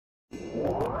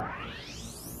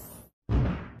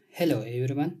Hello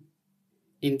everyone.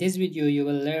 In this video you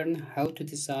will learn how to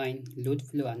design load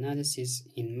flow analysis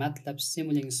in MATLAB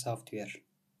Simulink software.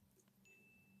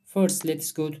 First,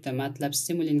 let's go to the MATLAB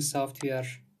Simulink software,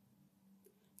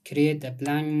 create a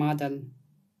blank model.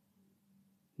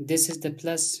 This is the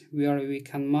place where we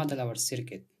can model our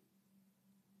circuit.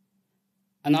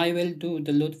 And I will do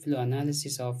the load flow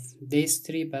analysis of this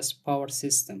 3-bus power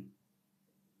system.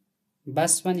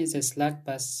 Bus 1 is a slack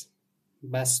bus,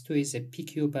 bus 2 is a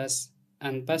PQ bus,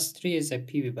 and bus 3 is a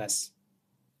PV bus.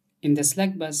 In the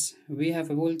slack bus, we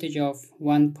have a voltage of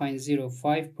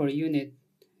 1.05 per unit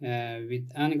with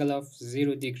angle of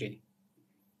 0 degree.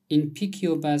 In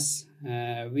PQ bus,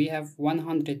 we have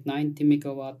 190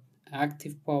 megawatt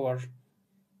active power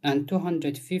and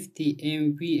 250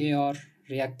 MVAR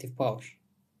reactive power.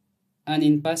 And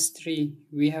in bus 3,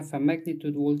 we have a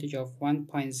magnitude voltage of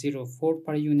 1.04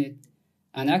 per unit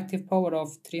and active power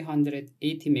of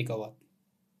 380 megawatt.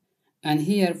 And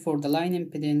here for the line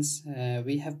impedance,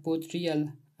 we have both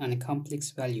real and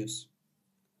complex values.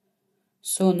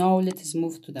 So now let us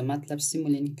move to the MATLAB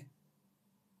Simulink.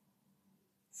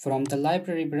 From the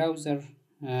library browser,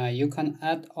 you can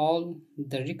add all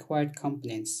the required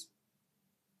components.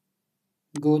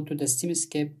 Go to the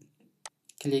SimScape,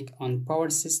 click on Power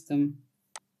System,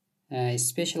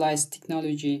 Specialized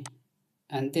Technology,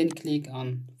 and then click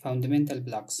on Fundamental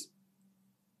Blocks.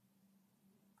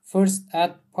 First,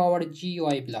 add Power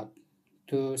GUI block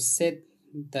to set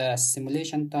the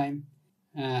simulation time,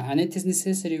 and it is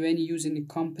necessary when using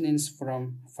components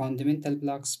from Fundamental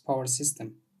Blocks Power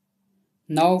System.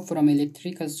 Now from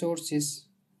electrical sources,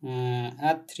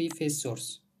 add 3-phase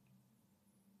source.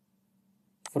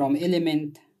 From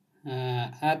element,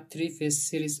 add 3-phase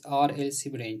series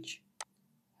RLC branch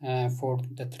for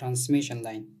the transmission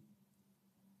line.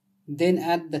 Then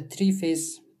add the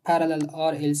 3-phase parallel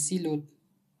RLC load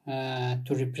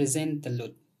to represent the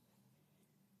load.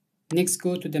 Next,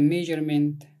 go to the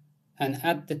measurement and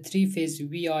add the 3-phase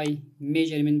VI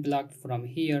measurement block from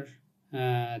here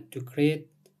to create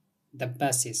the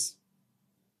buses,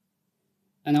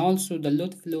 and also the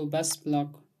load flow bus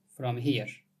block from here.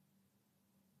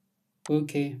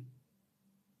 Okay.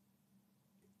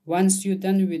 Once you're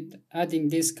done with adding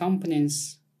these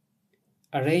components,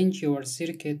 arrange your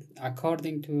circuit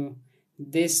according to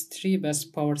this 3-bus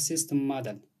power system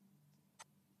model.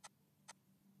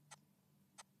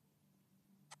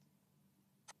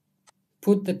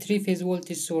 Put the 3-phase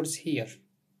voltage source here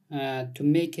to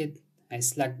make it a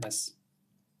slack bus.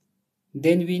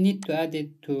 Then we need to add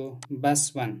it to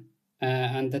bus 1,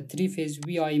 and the 3-phase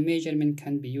VI measurement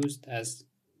can be used as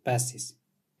buses.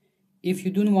 If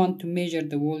you don't want to measure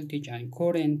the voltage and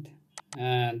current,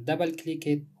 double click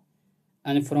it,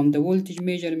 and from the voltage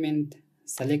measurement,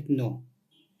 select no.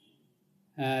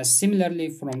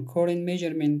 Similarly, from current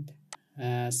measurement,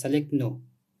 select no.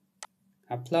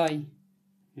 Apply.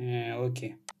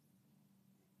 Okay.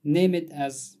 Name it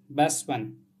as bus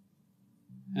 1.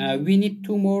 We need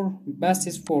 2 more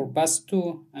buses for bus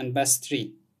 2 and bus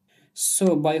 3.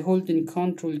 So by holding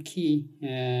Ctrl key,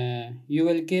 you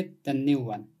will get the new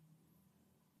one.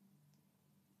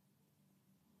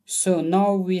 So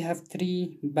now we have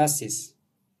 3 buses.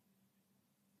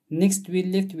 Next we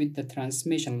left with the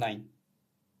transmission line.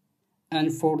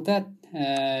 And for that,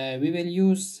 we will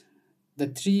use the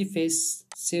 3-phase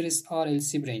series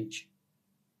RLC branch.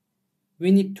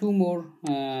 We need 2 more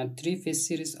 3-phase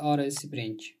series RLC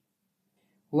branch.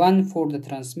 One for the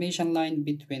transmission line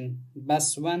between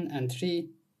bus 1 and 3,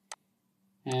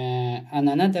 and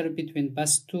another between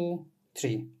bus 2,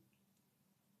 3.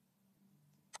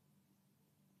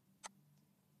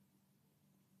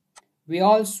 We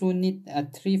also need a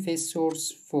 3-phase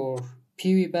source for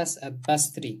PV bus at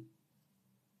bus 3.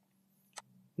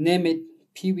 Name it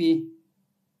PV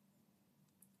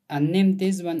and name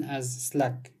this one as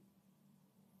slack.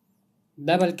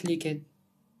 Double click it.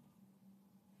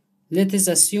 Let us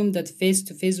assume that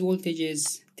phase-to-phase voltage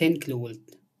is 10 kV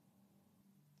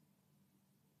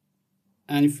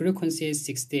and frequency is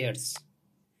 60 Hz.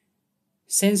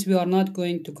 Since we are not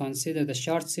going to consider the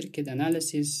short circuit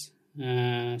analysis,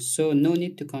 so no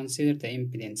need to consider the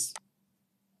impedance.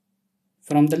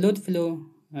 From the load flow,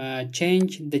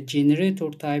 change the generator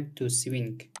type to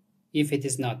simulink if it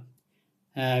is not,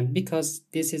 because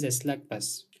this is a slack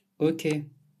bus. Okay.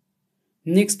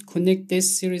 Next, connect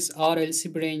this series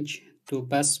RLC branch to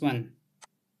bus 1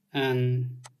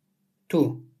 and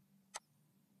 2.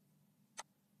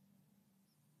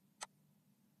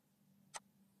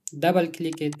 Double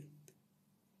click it.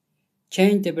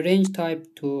 Change the branch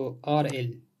type to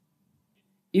RL.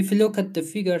 If you look at the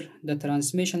figure, the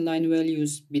transmission line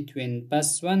values between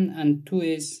bus 1 and 2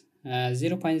 is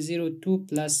 0.02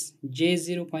 plus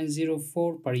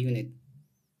J0.04 per unit.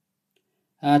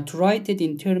 To write it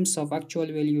in terms of actual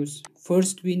values,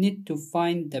 first we need to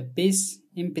find the base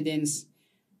impedance,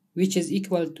 which is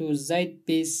equal to Z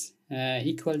base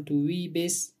equal to V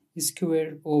base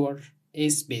square over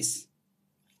S base.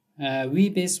 V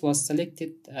base was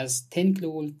selected as 10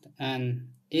 kV and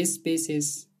S base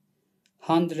is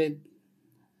 100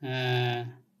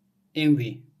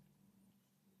 MV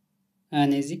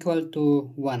and is equal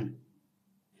to 1.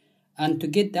 And to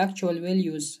get the actual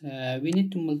values, we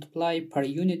need to multiply per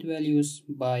unit values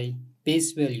by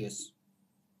base values.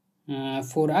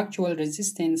 For actual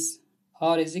resistance,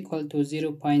 R is equal to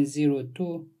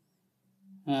 0.02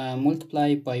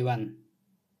 multiplied by 1.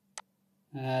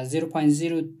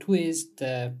 0.02 is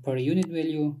the per unit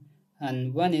value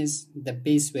and 1 is the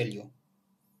base value.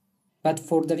 But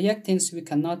for the reactance, we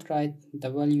cannot write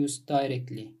the values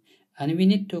directly and we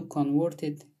need to convert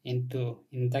it into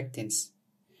inductance.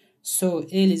 So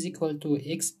L is equal to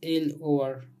XL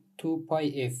over 2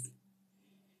 pi F,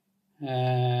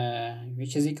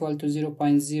 which is equal to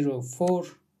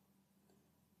 0.04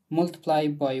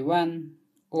 multiplied by 1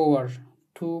 over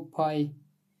 2 pi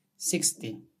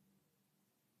 60.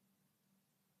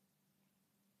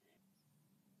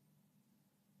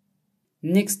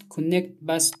 Next, connect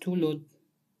bus 2 load.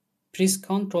 Press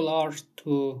Ctrl R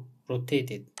to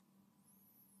rotate it.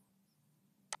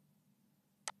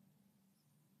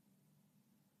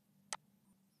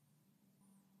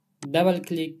 Double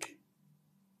click.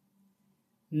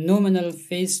 Nominal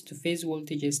phase-to-phase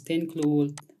voltage is 10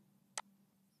 kV.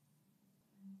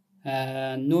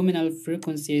 Nominal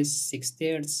frequency is 6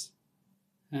 Hz.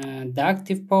 The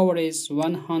active power is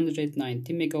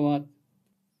 190 megawatt.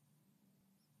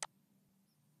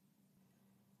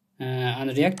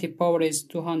 And reactive power is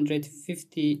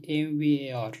 250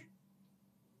 MVAR.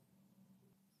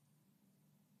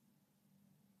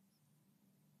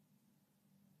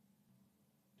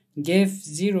 Give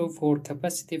 0 for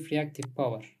capacitive reactive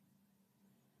power.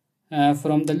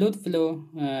 From the load flow,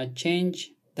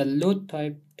 change the load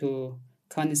type to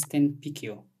constant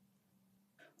PQ.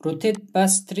 Rotate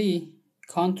bus 3,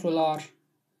 Ctrl R.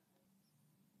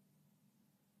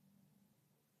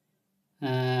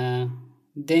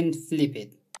 Then flip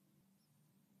it.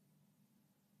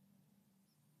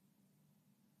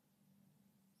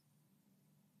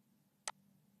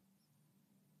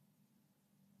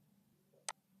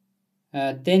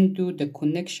 Then do the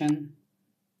connection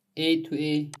A to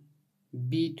A,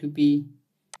 B to B,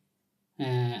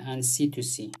 and C to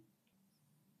C.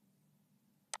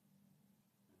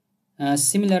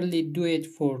 Similarly, do it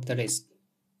for the rest.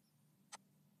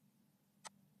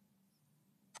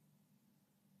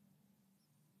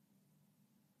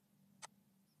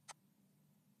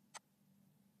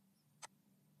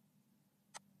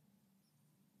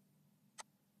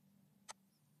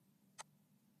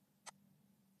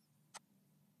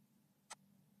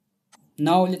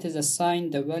 Now let us assign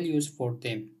the values for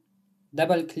them.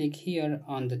 Double click here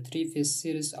on the 3-phase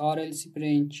series RLC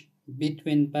branch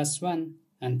between bus 1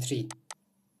 and 3.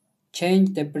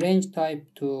 Change the branch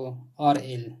type to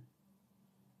RL.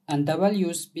 And the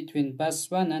values between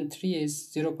bus 1 and 3 is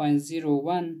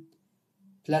 0.01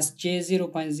 plus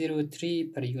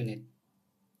J0.03 per unit.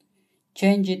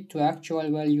 Change it to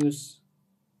actual values,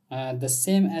 the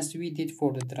same as we did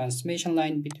for the transmission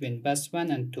line between bus 1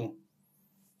 and 2.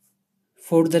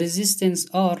 For the resistance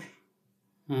R,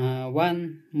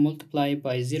 1 multiplied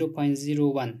by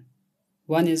 0.01.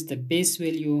 1 is the base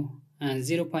value and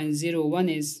 0.01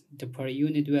 is the per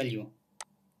unit value.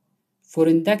 For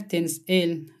inductance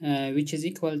L, which is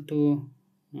equal to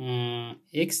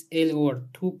XL over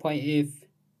 2 pi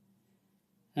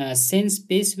F, since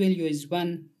base value is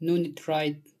 1, no need to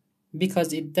write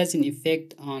because it doesn't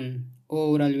affect on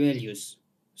overall values.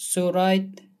 So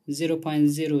write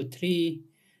 0.03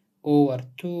 over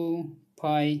 2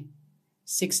 pi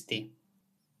 60.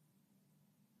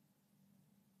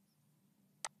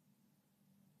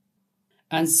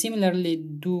 And similarly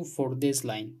do for this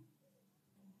line.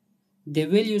 The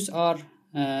values are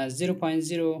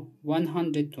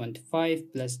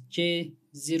 0.0125 plus J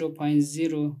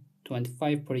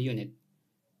 0.025 per unit.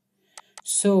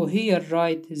 So here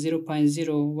write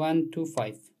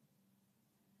 0.0125.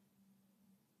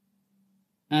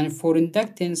 And for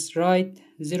inductance write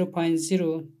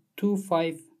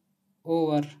 0.025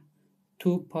 over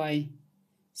 2 pi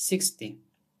 60.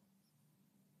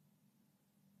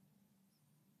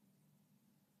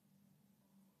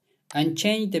 And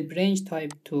change the branch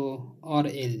type to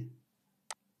RL.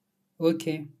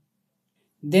 Okay.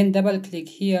 Then double click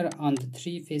here on the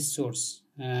 3-phase source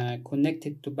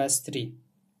connected to bus 3.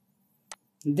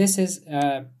 This is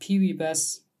a PV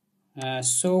bus,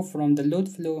 so from the load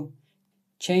flow,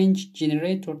 change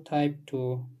generator type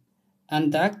to,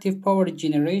 and the active power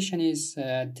generation is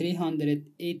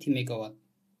 380 megawatt.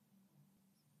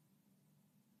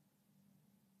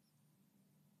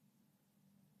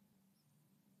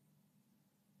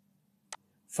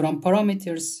 From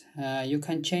parameters, you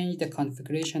can change the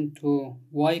configuration to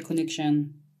Y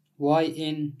connection,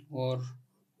 YN, or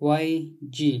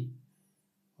YG,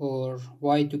 or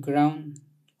Y to ground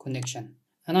connection.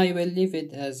 And I will leave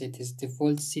it as it is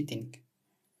default setting.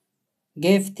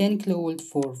 Give 10 kV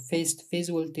for phase-to-phase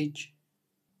voltage.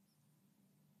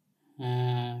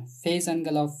 Phase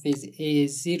angle of phase A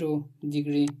is 0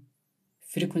 degree.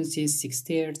 Frequency is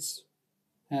 60 Hz.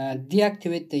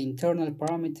 Deactivate the internal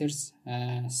parameters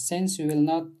since we will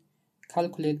not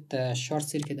calculate the short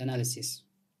circuit analysis.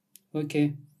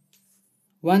 Okay.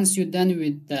 Once you're done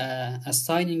with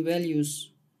assigning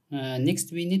values,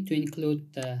 next we need to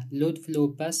include the load flow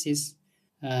buses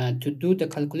to do the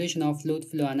calculation of load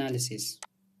flow analysis.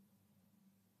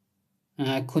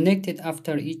 Connect it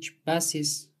after each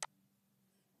buses,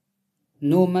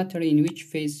 no matter in which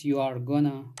phase you are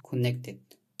gonna connect it.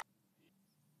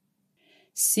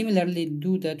 Similarly,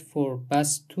 do that for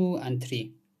bus 2 and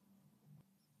 3.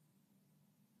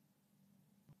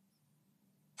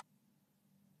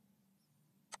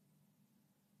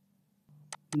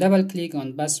 Double click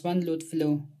on bus 1 load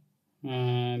flow.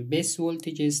 Base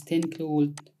voltage is 10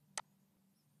 kV.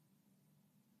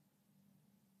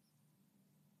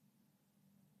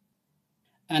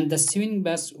 And the swing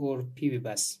bus or PV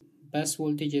bus. Bus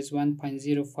voltage is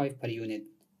 1.05 per unit.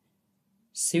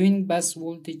 Swing bus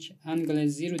voltage angle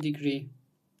is 0 degree.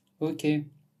 Okay.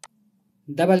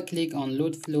 Double click on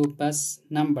load flow bus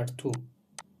number 2.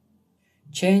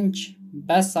 Change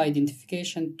bus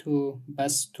identification to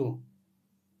bus 2.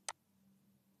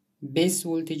 Base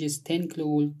voltage is 10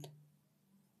 kV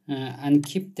and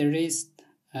keep the rest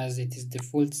as it is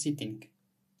default setting.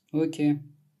 Okay.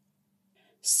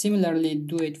 Similarly,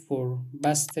 do it for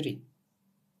bus 3.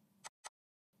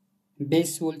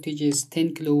 Base voltage is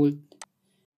 10 kV.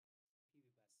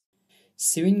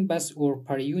 Swing bus or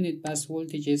per unit bus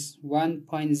voltage is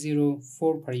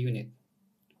 1.04 per unit.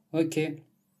 Okay.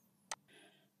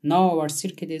 Now our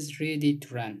circuit is ready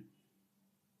to run.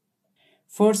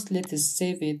 First, let us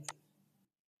save it.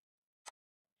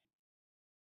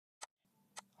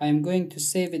 I am going to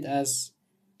save it as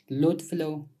load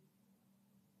flow.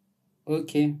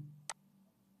 Okay.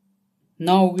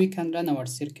 Now we can run our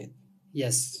circuit.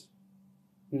 Yes.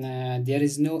 There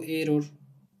is no error.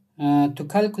 To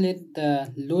calculate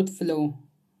the load flow,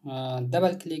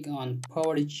 double click on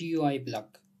Power GUI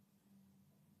block.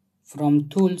 From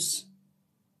Tools,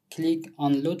 click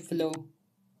on Load Flow.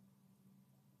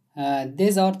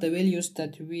 These are the values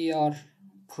that we are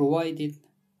provided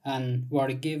and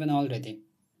were given already.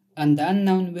 And the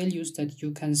unknown values that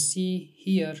you can see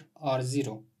here are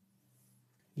 0.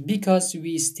 Because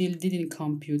we still didn't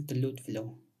compute the load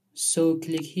flow. So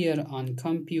click here on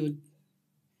Compute.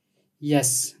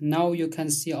 Yes, now you can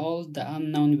see all the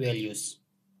unknown values.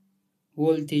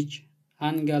 Voltage,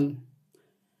 angle,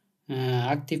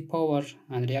 active power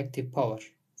and reactive power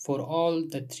for all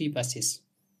the 3 buses.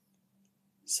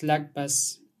 Slack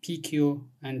bus, PQ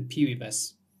and PV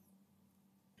bus.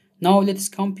 Now let's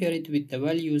compare it with the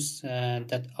values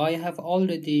that I have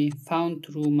already found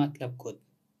through MATLAB code.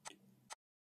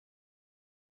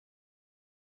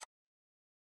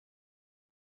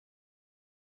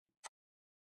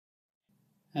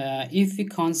 If we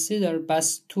consider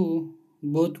bus 2,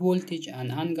 both voltage and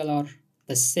angle are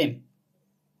the same,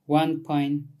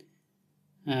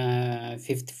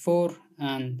 1.54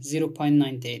 and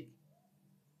 0.98.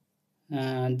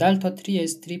 Delta 3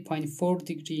 is 3.4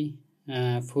 degree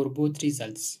for both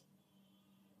results.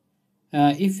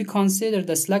 If we consider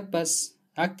the slack bus,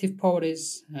 active power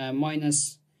is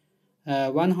minus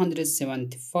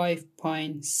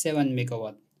 175.7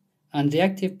 megawatt and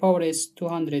reactive power is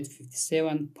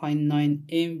 257.9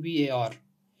 MVAR,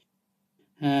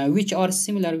 which are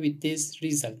similar with this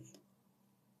result.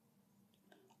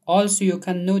 Also, you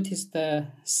can notice the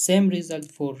same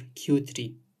result for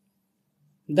Q3.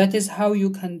 That is how you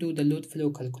can do the load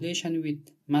flow calculation with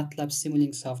MATLAB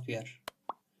Simulink software.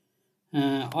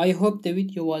 I hope the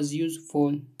video was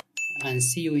useful and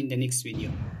see you in the next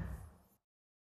video.